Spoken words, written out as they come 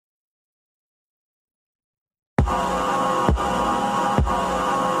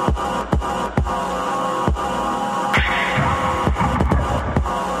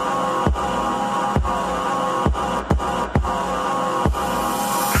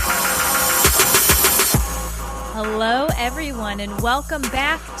Hello, everyone, and welcome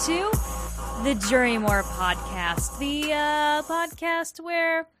back to the Jury Moore podcast, the podcast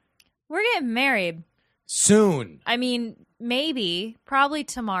where we're getting married. Soon. I mean, maybe, probably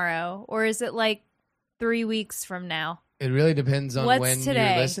tomorrow, or is it like 3 weeks from now? It really depends on What's when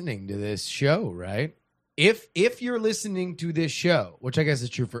today? you're listening to this show, right? If you're listening to this show, which I guess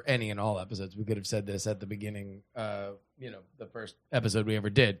is true for any and all episodes, we could have said this at the beginning, the first episode we ever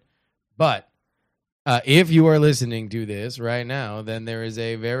did. But if you are listening to this right now, then there is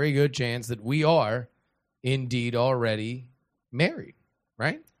a very good chance that we are indeed already married,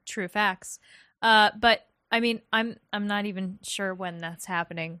 right? True facts. But I mean, I'm not even sure when that's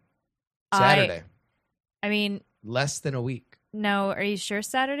happening. Saturday. I mean, Less than a week. no, are you sure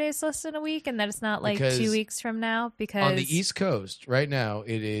Saturday's less than a week and that it's not like Because 2 weeks from now? Because On the East Coast, right now,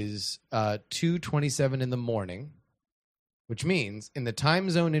 it is 2:27 in the morning, which means in the time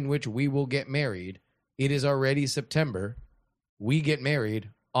zone in which we will get married, it is already September. We get married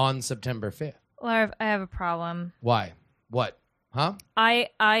on September 5th. well, I have a problem. Why? What? Huh?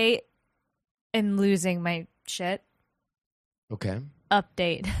 I am losing my shit. Okay.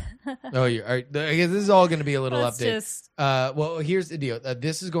 Update. Oh, I guess this is all going to be a little Let's update. just- Well, here's the deal.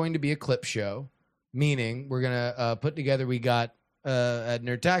 This is going to be a clip show, meaning we're going to put together, we got at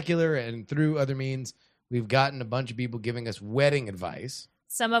Nerdtacular and through other means, we've gotten a bunch of people giving us wedding advice.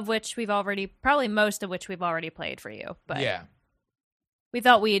 Some of which probably most of which we've already played for you. But Yeah. we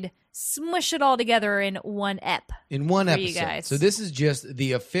thought we'd smush it all together in one ep. In one For you episode. guys. So this is just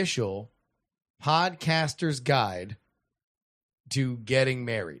the official podcaster's guide to getting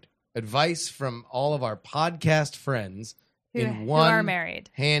married. Advice from all of our podcast friends in Who one are married.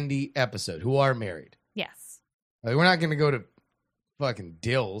 handy episode who are married. Yes. Like, we're not going to go to fucking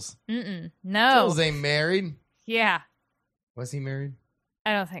Dills. Mm-mm. No. Dills ain't married. Yeah. Was he married?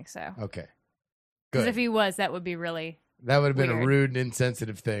 I don't think so. Okay. Because Good. if he was, that would be really... That would have been Weird. a rude and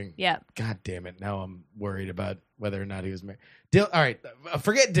insensitive thing. Yeah. God damn it. Now I'm worried about whether or not he was married. All right.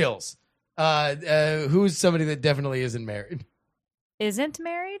 Forget Dills. Who's somebody that definitely isn't married? Isn't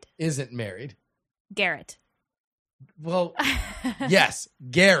married? Isn't married. Garrett. Well, yes,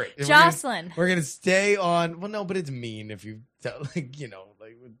 Garrett. Jocelyn. We're gonna stay on. Well, no, but it's mean if you tell, I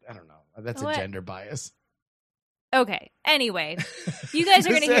don't know. That's What? a gender bias. Okay. Anyway, you guys are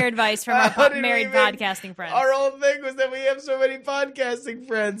going to hear advice from How our did we married make- podcasting friends. Our whole thing was that we have so many podcasting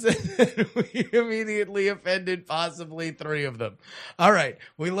friends, and we immediately offended possibly 3 of them. All right,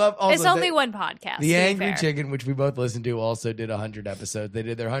 we love. Also, It's only one podcast. to The be Angry fair. Chicken, which we both listened to, also did 100 episodes. They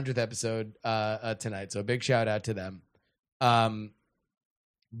did their 100th episode tonight, so a big shout out to them.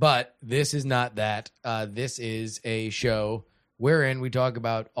 But this is not that. This is a show wherein we talk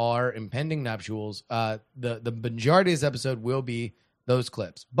about our impending nuptials. The majority of this episode will be those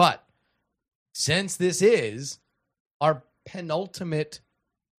clips. But since this is our penultimate...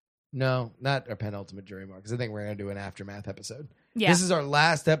 No, not our penultimate jury mark, because I think we're going to do an aftermath episode. Yeah. This is our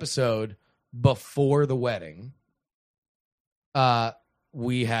last episode before the wedding.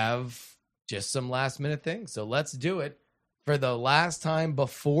 We have just some last minute things. So let's do it for the last time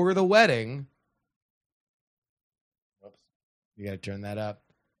before the wedding. Whoops. You got to turn that up.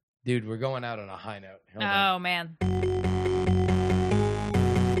 Dude, we're going out on a high note. Hold on. Oh, man.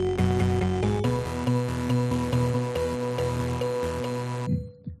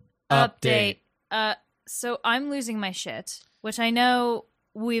 Update. So I'm losing my shit, which I know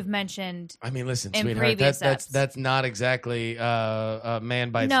we've mentioned. I mean, listen, in sweetheart, previous that's not exactly a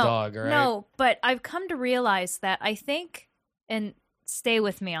man bites dog, all right? No, but I've come to realize that I think, and stay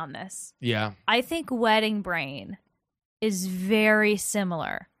with me on this, Yeah. I think wedding brain is very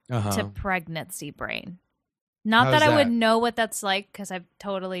similar Uh-huh. to pregnancy brain. Not How's that I that? would know what that's like because I've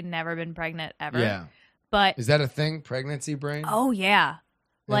totally never been pregnant ever. Yeah. But, Is that a thing? Pregnancy brain? oh, yeah.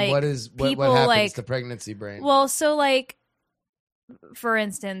 And Like, what people, happens like- to pregnancy brain? Well, so like, for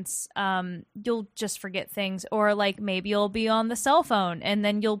instance, you'll just forget things, or like maybe you'll be on the cell phone and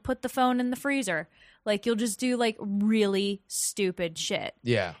then you'll put the phone in the freezer. Like you'll just do like really stupid shit.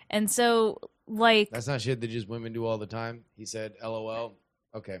 Yeah. And so like, That's not shit that just women do all the time. He said, LOL.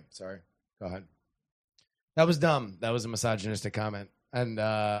 Okay, sorry. Go ahead. That was dumb. That was a misogynistic comment. And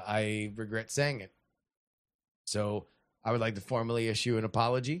I regret saying it. So I would like to formally issue an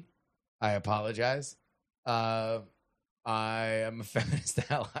apology. I apologize. I am a feminist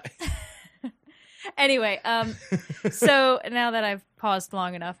ally. anyway, so now that I've paused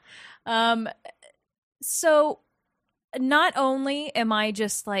long enough, so not only am I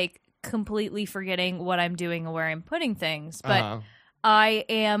just like completely forgetting what I'm doing and where I'm putting things, but Uh-huh. I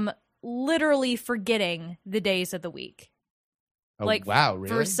am literally forgetting the days of the week. Oh, like, wow,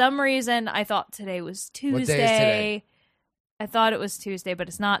 really? For some reason, I thought today was Tuesday. What day is today? I thought it was Tuesday, but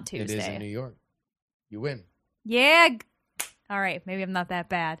it's not Tuesday. It is in New York. You win. Yeah. All right. Maybe I'm not that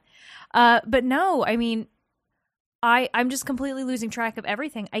bad. But no, I mean, I'm just completely losing track of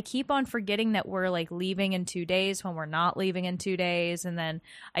everything. I keep on forgetting that we're like leaving in 2 days when we're not leaving in 2 days. And then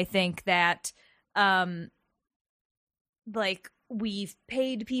I think that, like, we've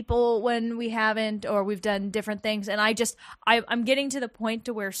paid people when we haven't, or we've done different things. And I'm getting to the point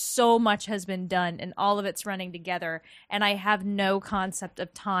to where so much has been done and all of it's running together. And I have no concept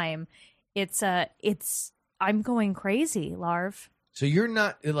of time. I'm going crazy, Larv. So you're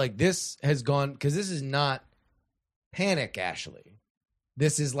not like, this has gone, because this is not panic, Ashley.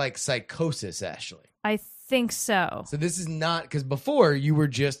 This is like psychosis, Ashley. I think so. So this is not, because before you were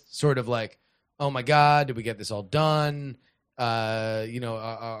just sort of like, oh my God, did we get this all done? Are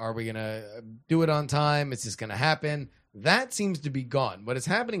we going to do it on time? Is this going to happen? That seems to be gone. What is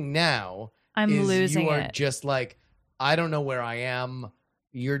happening now I'm is losing you are it. just like, I don't know where I am.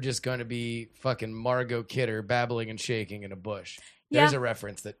 You're just going to be fucking Margot Kidder babbling and shaking in a bush. There's a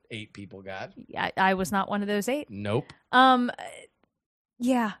reference that 8 people got. I was not one of those 8. Nope.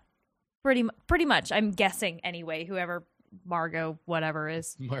 Yeah, pretty much. I'm guessing anyway. Whoever Margot whatever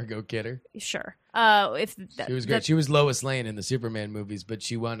is. Margot Kidder. Sure. She was great. She was Lois Lane in the Superman movies, but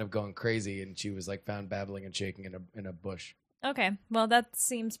she wound up going crazy, and she was like found babbling and shaking in a bush. Okay, well that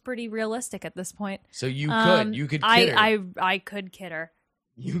seems pretty realistic at this point. So you could kid her. I could kid her.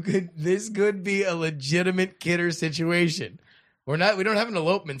 This could be a legitimate kidder situation. We don't have an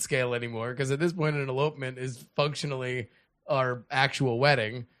elopement scale anymore, because at this point an elopement is functionally our actual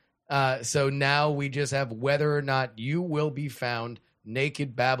wedding. So now we just have whether or not you will be found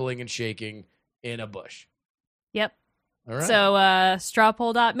naked, babbling and shaking in a bush. Yep. All right. So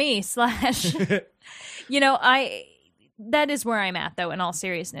strawpoll.me/ that is where I'm at, though, in all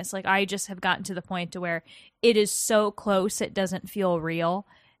seriousness. Like, I just have gotten to the point to where it is so close it doesn't feel real,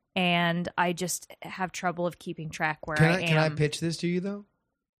 and I just have trouble of keeping track where I am. Can I pitch this to you, though?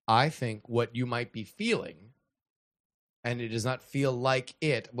 I think what you might be feeling, and it does not feel like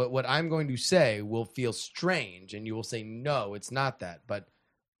it, but what I'm going to say will feel strange, and you will say, no, it's not that. But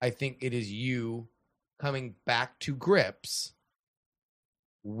I think it is you coming back to grips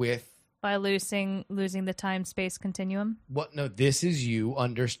with... By losing the time-space continuum? What? No, this is you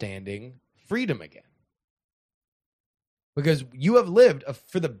understanding freedom again. Because you have lived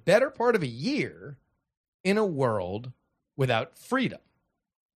for the better part of a year in a world without freedom.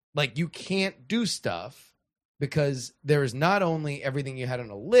 Like, you can't do stuff because there is not only everything you had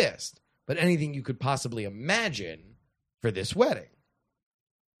on a list, but anything you could possibly imagine for this wedding.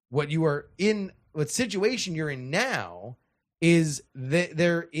 What situation you're in now is that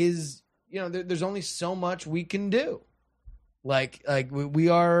there is... there's only so much we can do. We're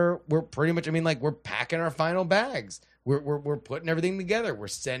pretty much, we're packing our final bags. We're putting everything together. We're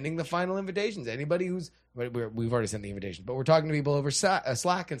sending the final invitations. Anybody we've already sent the invitations, but we're talking to people over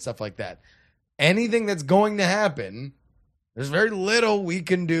Slack and stuff like that. Anything that's going to happen, there's very little we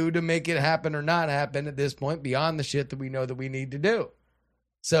can do to make it happen or not happen at this point beyond the shit that we know that we need to do.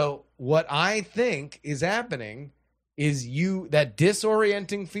 So what I think is happening is that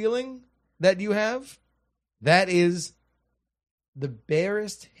disorienting feeling that you have, that is the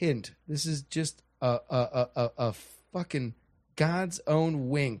barest hint. This is just a fucking God's own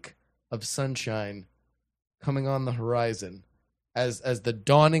wink of sunshine coming on the horizon as the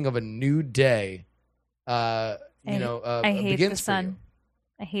dawning of a new day. I hate begins the sun.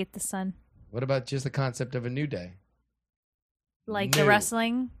 I hate the sun. What about just the concept of a new day? Like the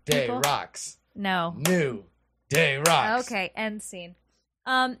wrestling day people? Rocks. No. New day rocks. Okay, end scene.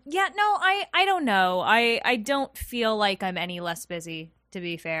 I don't know. I don't feel like I'm any less busy, to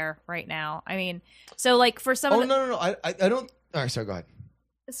be fair, right now. I mean, so like for some No. I don't. All right, sorry, go ahead.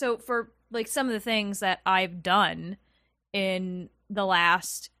 So for like some of the things that I've done in the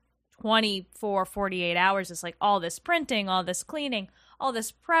last 24, 48 hours, it's like all this printing, all this cleaning, all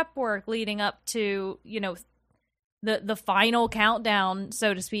this prep work leading up to, the final countdown,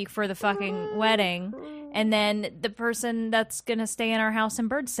 so to speak, for the fucking wedding. And then the person that's going to stay in our house and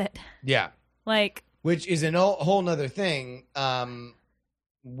bird sit. Yeah. Which is a whole nother thing.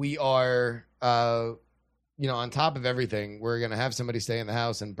 We are, on top of everything, we're going to have somebody stay in the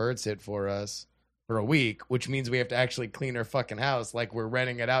house and bird sit for us for a week, which means we have to actually clean our fucking house like we're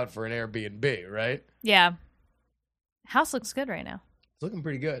renting it out for an Airbnb, right? Yeah. House looks good right now. It's looking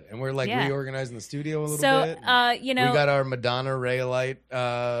pretty good. And we're reorganizing the studio a little bit. We got our Madonna Raylight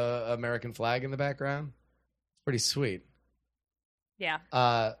American flag in the background. Pretty sweet. Yeah.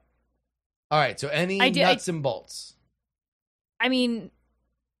 All right. So any nuts and bolts? I mean,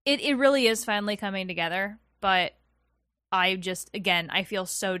 it really is finally coming together, but I feel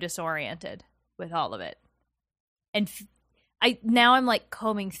so disoriented with all of it. And I'm like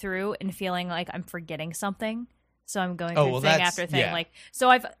combing through and feeling like I'm forgetting something. So I'm going through thing after thing. Yeah. Like, so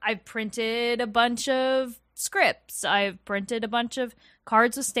I've printed a bunch of scripts. I've printed a bunch of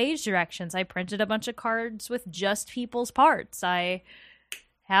cards with stage directions. I printed a bunch of cards with just people's parts. I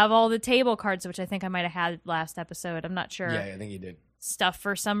have all the table cards, which I think I might have had last episode. I'm not sure. Yeah, I think you did. Stuff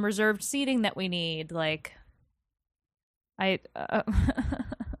for some reserved seating that we need. Like, Hey,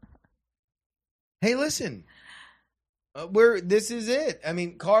 listen. This is it. I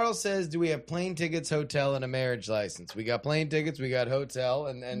mean, Carl says, do we have plane tickets, hotel, and a marriage license? We got plane tickets, we got hotel,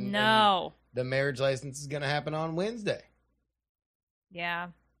 and no. And the marriage license is going to happen on Wednesday. Yeah.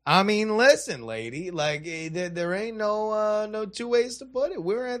 I mean, listen, lady, like there ain't no two ways to put it.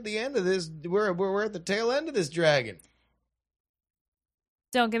 We're at the end of this. We're at the tail end of this dragon.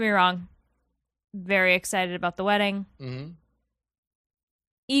 Don't get me wrong. Very excited about the wedding. Mm-hmm.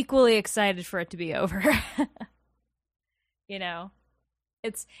 Equally excited for it to be over. You know,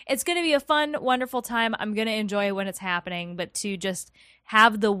 it's going to be a fun, wonderful time. I'm going to enjoy when it's happening, but to just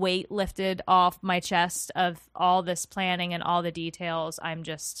have the weight lifted off my chest of all this planning and all the details, I'm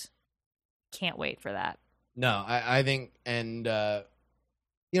just can't wait for that. No, I think, and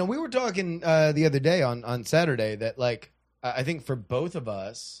we were talking the other day on Saturday that, like, I think for both of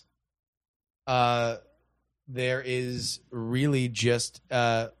us, there is really just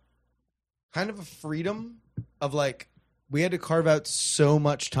kind of a freedom of, like, we had to carve out so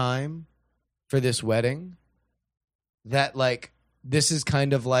much time for this wedding that, like, this is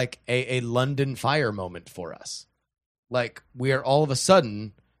kind of like a London Fire moment for us. Like, we are all of a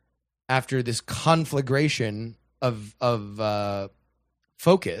sudden, after this conflagration of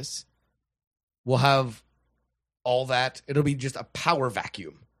focus, we'll have all that. It'll be just a power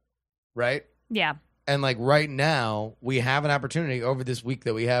vacuum, right? Yeah. And, like, right now, we have an opportunity over this week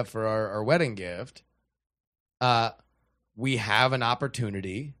that we have for our wedding gift. We have an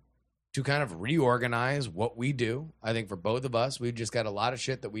opportunity to kind of reorganize what we do. I think for both of us, we've just got a lot of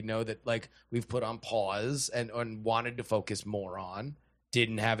shit that we know that, like, we've put on pause and wanted to focus more on.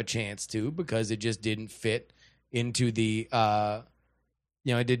 Didn't have a chance to because it just didn't fit into the,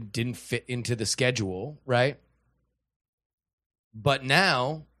 it didn't fit into the schedule, right? But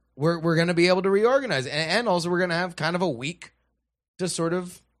now we're going to be able to reorganize. And also we're going to have kind of a week to sort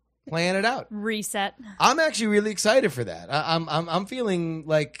of plan it out. Reset. I'm actually really excited for that. I'm feeling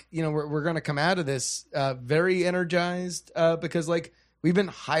like, we're going to come out of this very energized because, like, we've been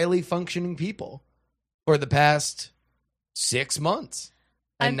highly functioning people for the past 6 months.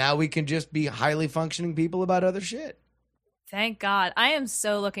 And now we can just be highly functioning people about other shit. Thank God. I am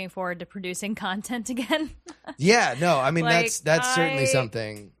so looking forward to producing content again. Yeah, no, I mean, like, that's certainly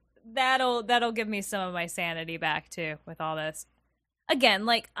something. That'll give me some of my sanity back too with all this. Again,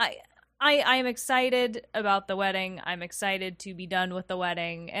 like I'm excited about the wedding. I'm excited to be done with the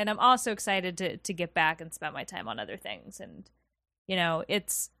wedding, and I'm also excited to get back and spend my time on other things. And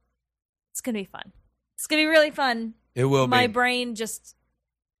it's gonna be fun. It's gonna be really fun. It will be. My brain just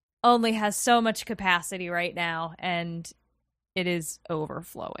only has so much capacity right now, and it is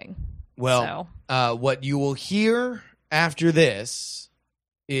overflowing. Well, what you will hear after this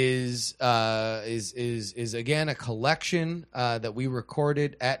is again a collection that we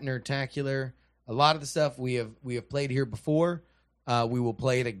recorded at Nerdtacular. A lot of the stuff we have played here before. We will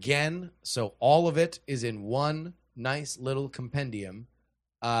play it again, so all of it is in one nice little compendium.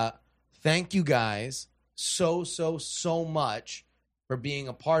 Thank you guys so much for being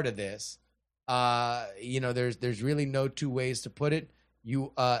a part of this. There's really no two ways to put it.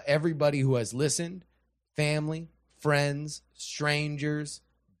 You, everybody who has listened, family, friends, strangers,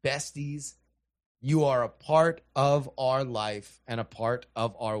 besties, you are a part of our life and a part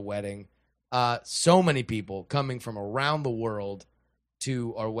of our wedding. So many people coming from around the world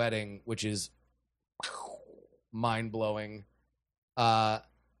to our wedding, which is mind-blowing.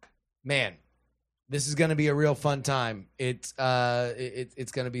 Man, this is going to be a real fun time. It's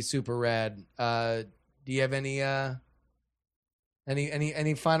going to be super rad. Do you have any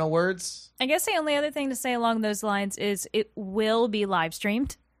final words? I guess the only other thing to say along those lines is it will be live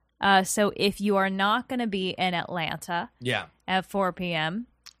streamed. So if you are not going to be in Atlanta, at 4 p.m.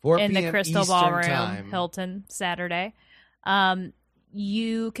 in the Crystal Eastern Ballroom, time. Hilton, Saturday,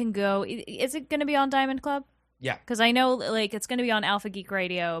 you can go. Is it going to be on Diamond Club? Yeah, because I know like it's going to be on Alpha Geek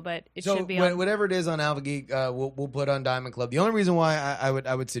Radio, but it should be on whatever it is on Alpha Geek. We'll put on Diamond Club. The only reason why I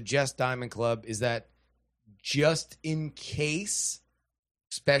would suggest Diamond Club is that just in case,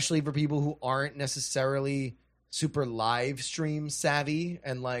 especially for people who aren't necessarily super live stream savvy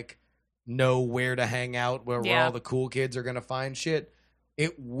and like know where to hang out, where all the cool kids are going to find shit,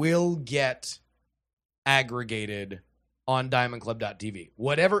 it will get aggregated on diamondclub.tv.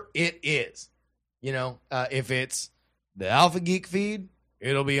 Whatever it is, you know, if it's the Alpha Geek feed,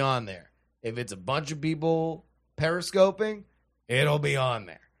 it'll be on there. If it's a bunch of people periscoping, it'll be on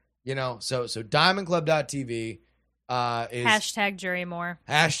there. You know, so diamondclub.tv is hashtag Jury Moore.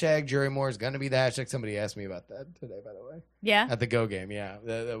 Hashtag Jury Moore is going to be the hashtag. Somebody asked me about that today, by the way. Yeah. At the Go game, yeah.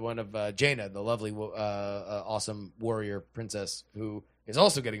 The one of Jaina, the lovely, awesome warrior princess who is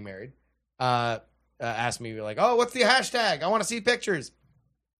also getting married, asked me, like, oh, what's the hashtag? I want to see pictures.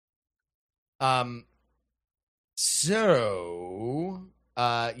 Jury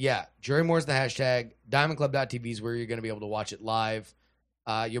Moore is the hashtag. Diamondclub.tv is where you're going to be able to watch it live.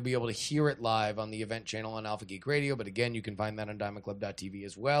 You'll be able to hear it live on the event channel on Alpha Geek Radio, but again, you can find that on diamondclub.tv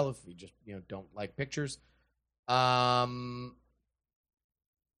as well if you just don't like pictures. Man,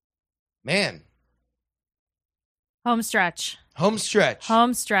 Home stretch.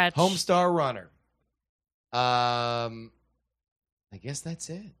 Homestar Runner. I guess that's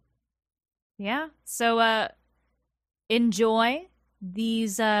it. Yeah. So enjoy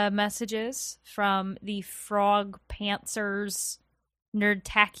these messages from the Frog Pantsers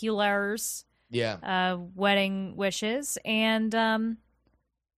Nerdtaculars. Yeah. Wedding wishes. And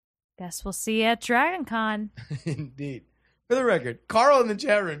guess we'll see you at DragonCon. Indeed. For the record, Carl in the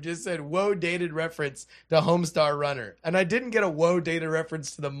chat room just said, whoa, dated reference to Homestar Runner. And I didn't get a whoa, dated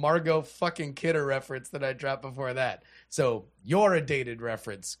reference to the Margot fucking Kidder reference that I dropped before that. So you're a dated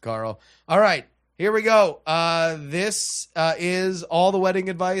reference, Carl. All right, here we go. This is all the wedding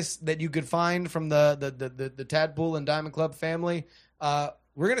advice that you could find from the Tadpool and Diamond Club family. We're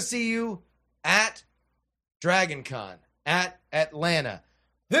going to see you at DragonCon at Atlanta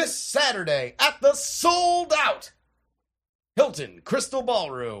this Saturday at the sold out Hilton Crystal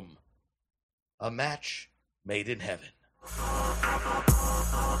Ballroom. A match made in heaven.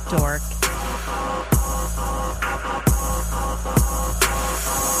 Dork.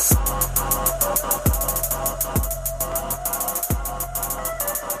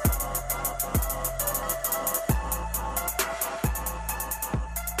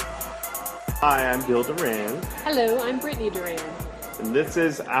 Hi, I'm Gil Duran. Hello, I'm Brittany Duran. And this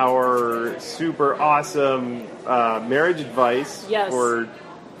is our super awesome marriage advice for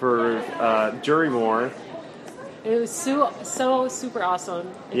Jury Moore. It was so super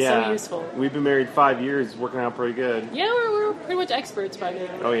awesome and so useful. We've been married 5 years, working out pretty good. Yeah, we're pretty much experts by now.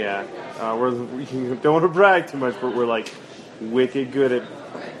 Oh yeah, we don't want to brag too much, but we're like wicked good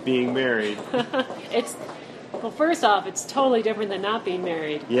at being married. Well, first off, it's totally different than not being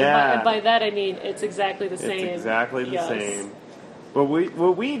married. Yeah. And by that I mean it's exactly the same. It's exactly the same. But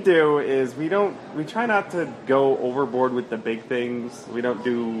what we do is we try not to go overboard with the big things. We don't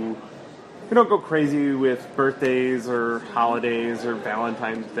go crazy with birthdays or holidays or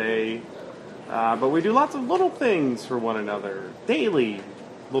Valentine's Day. But we do lots of little things for one another. Daily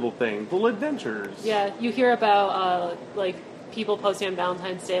little things, little adventures. Yeah, you hear about people posting on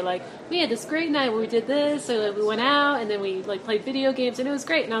Valentine's Day, like, we had this great night where we did this, so we went out and then we played video games and it was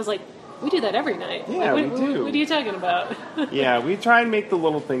great. And I was like, we do that every night. Yeah, we do. What are you talking about? Yeah, we try and make the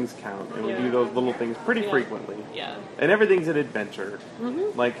little things count, and we do those little things pretty frequently. Yeah. And everything's an adventure.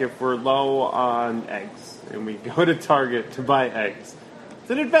 Mm-hmm. Like if we're low on eggs and we go to Target to buy eggs, it's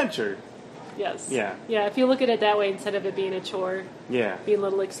an adventure. Yes. Yeah. Yeah, if you look at it that way instead of it being a chore. Yeah. Being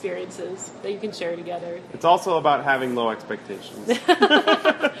little experiences that you can share together. It's also about having low expectations.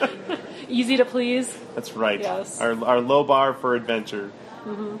 Easy to please. That's right. Yes. Our low bar for adventure.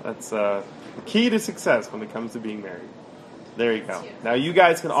 Mm-hmm. That's the key to success when it comes to being married. There you go. Now you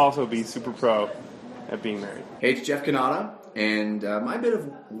guys can also be super pro at being married. Hey, it's Jeff Canada, and my bit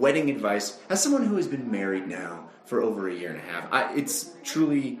of wedding advice, as someone who has been married now for over a year and a half, it's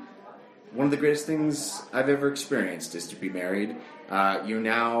truly one of the greatest things I've ever experienced is to be married. You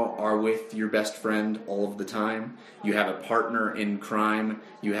now are with your best friend all of the time. You have a partner in crime.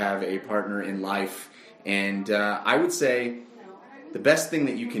 You have a partner in life. And I would say the best thing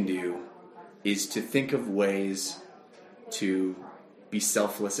that you can do is to think of ways to be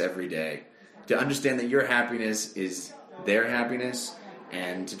selfless every day. To understand that your happiness is their happiness,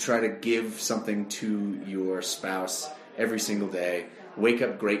 and to try to give something to your spouse every single day. Wake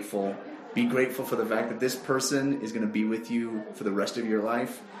up grateful. Be grateful for the fact that this person is going to be with you for the rest of your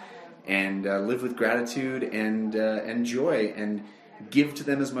life, and live with gratitude and joy, and give to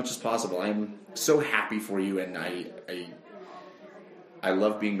them as much as possible. I'm so happy for you, and I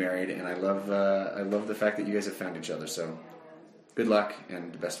love being married, and I love the fact that you guys have found each other. So, good luck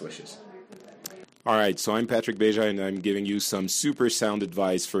and best wishes. All right, so I'm Patrick Beja, and I'm giving you some super sound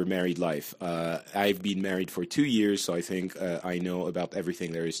advice for married life. I've been married for 2 years, so I think I know about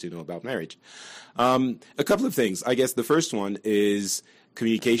everything there is to know about marriage. A couple of things. I guess the first one is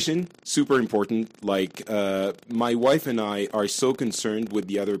communication, super important. Like, my wife and I are so concerned with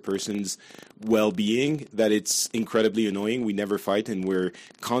the other person's well-being that it's incredibly annoying. We never fight, and we're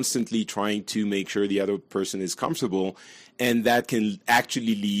constantly trying to make sure the other person is comfortable. And that can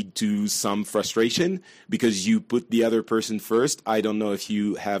actually lead to some frustration because you put the other person first. I don't know if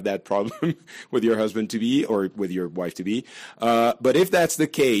you have that problem with your husband-to-be or with your wife-to-be. But if that's the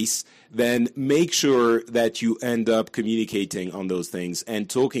case, then make sure that you end up communicating on those things. And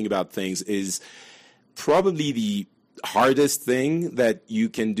talking about things is probably the hardest thing that you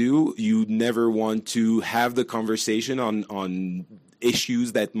can do. You never want to have the conversation on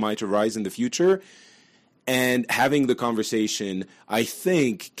issues that might arise in the future. And having the conversation, I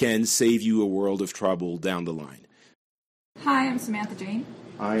think, can save you a world of trouble down the line. Hi, I'm Samantha Jane.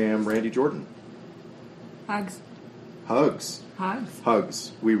 I am Randy Jordan. Hugs. Hugs. Hugs.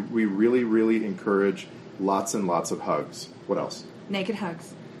 Hugs. We really, really encourage lots and lots of hugs. What else? Naked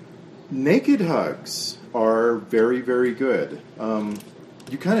hugs. Naked hugs are very, very good.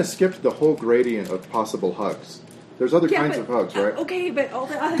 You kind of skipped the whole gradient of possible hugs. There's other kinds of hugs, right? Okay, but all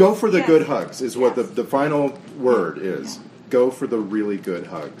the other... Go for the good hugs is what the final word is. Yeah. Go for the really good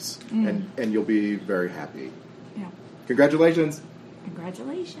hugs, and you'll be very happy. Yeah. Congratulations.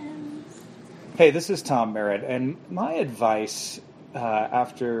 Congratulations. Hey, this is Tom Merritt, and my advice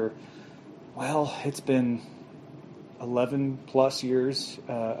after, it's been 11 plus years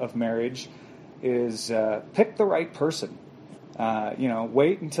of marriage is pick the right person.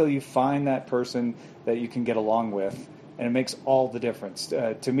 Wait until you find that person that you can get along with, and it makes all the difference.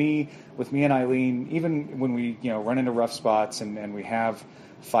 To me, with me and Eileen, even when we run into rough spots and we have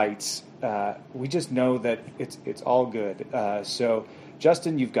fights, we just know that it's all good. So,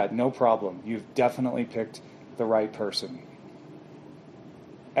 Justin, you've got no problem. You've definitely picked the right person.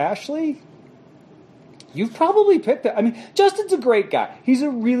 Ashley, you've probably picked that. I mean, Justin's a great guy. He's a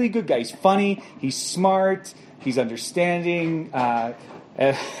really good guy. He's funny. He's smart. He's understanding. I'm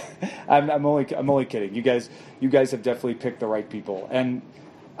only kidding. You guys have definitely picked the right people. And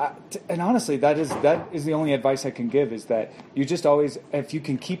honestly, that is the only advice I can give, is that you just always, if you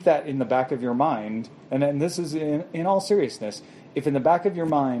can keep that in the back of your mind, and this is in all seriousness, if in the back of your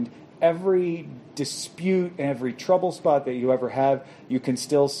mind, every dispute and every trouble spot that you ever have, you can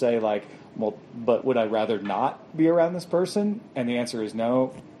still say like, well, but would I rather not be around this person? And the answer is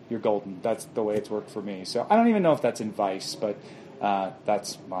no. You're golden. That's the way it's worked for me. So I don't even know if that's advice, but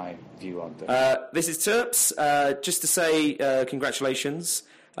that's my view on things. This is Terps. Just to say congratulations.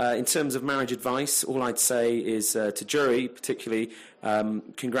 In terms of marriage advice, all I'd say is to Jury, particularly,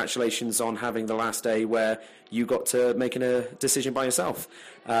 congratulations on having the last day where you got to making a decision by yourself.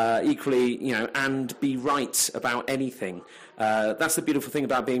 Equally, and be right about anything. That's the beautiful thing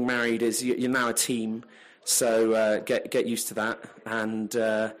about being married, is you're now a team. So get used to that, and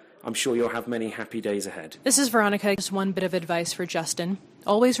I'm sure you'll have many happy days ahead. This is Veronica. Just one bit of advice for Justin.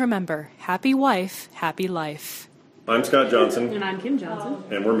 Always remember, happy wife, happy life. I'm Scott Johnson. And I'm Kim Johnson.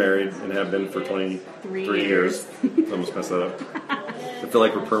 And we're married and have been for 23 years. Almost messed that up. I feel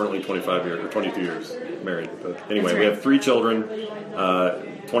like we're permanently 25 years or 22 years married. But anyway, we have 3 children.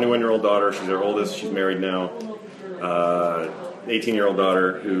 21-year-old daughter. She's our oldest. She's married now. 18-year-old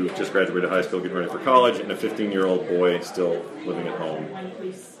daughter who just graduated high school, getting ready for college, and a 15-year-old boy still living at home,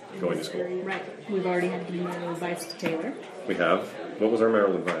 going to school. Right. We've already had given marital advice to Taylor. We have. What was our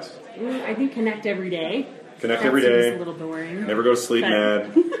marital advice? I think connect every day. Connect every day. A little boring. Never go to sleep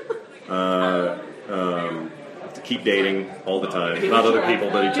mad. Keep dating all the time. Not other people,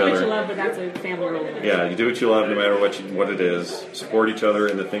 but each other. Do what you love, but that's a family rule. Yeah, you do what you love no matter what it is. Support each other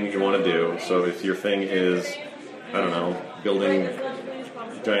in the thing that you want to do. So if your thing is, I don't know, building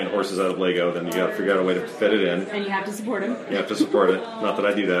giant horses out of Lego, then you got to figure out a way to fit it in. And you have to support him. You have to support it. Not that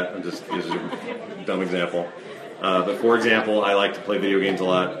I do that. I'm just using a dumb example. But for example, I like to play video games a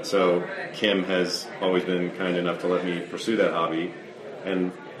lot, so Kim has always been kind enough to let me pursue that hobby.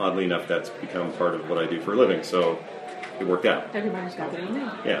 And oddly enough, that's become part of what I do for a living, so it worked out. Everybody's got their own thing.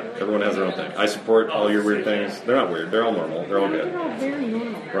 Yeah, everyone has their own thing. I support all your weird things. They're not weird. They're all normal. They're all good. They're all very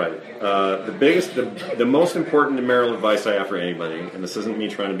normal. Right. The most important marital advice I have for anybody, and this isn't me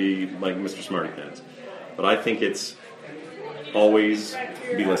trying to be like Mr. Smarty Pants, but I think it's always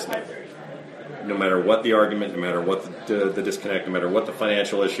be listening. No matter what the argument, no matter what the disconnect, no matter what the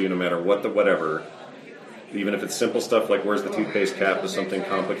financial issue, no matter what the whatever, even if it's simple stuff like where's the toothpaste cap, to something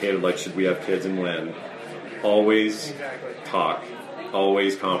complicated like should we have kids and when, always talk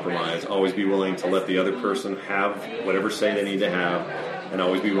always compromise, always be willing to let the other person have whatever say they need to have, and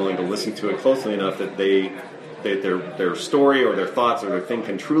always be willing to listen to it closely enough that their story or their thoughts or their thing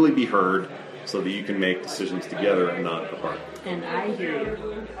can truly be heard, so that you can make decisions together and not apart. And I hear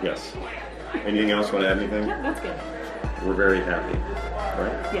you. Yes. Anything else? Want to add anything? No, that's good. We're very happy,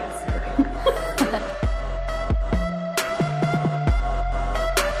 right? Yes.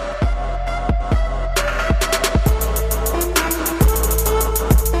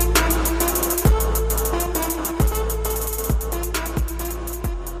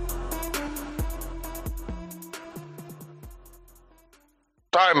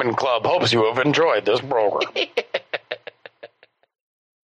 Diamond Club hopes you have enjoyed this program.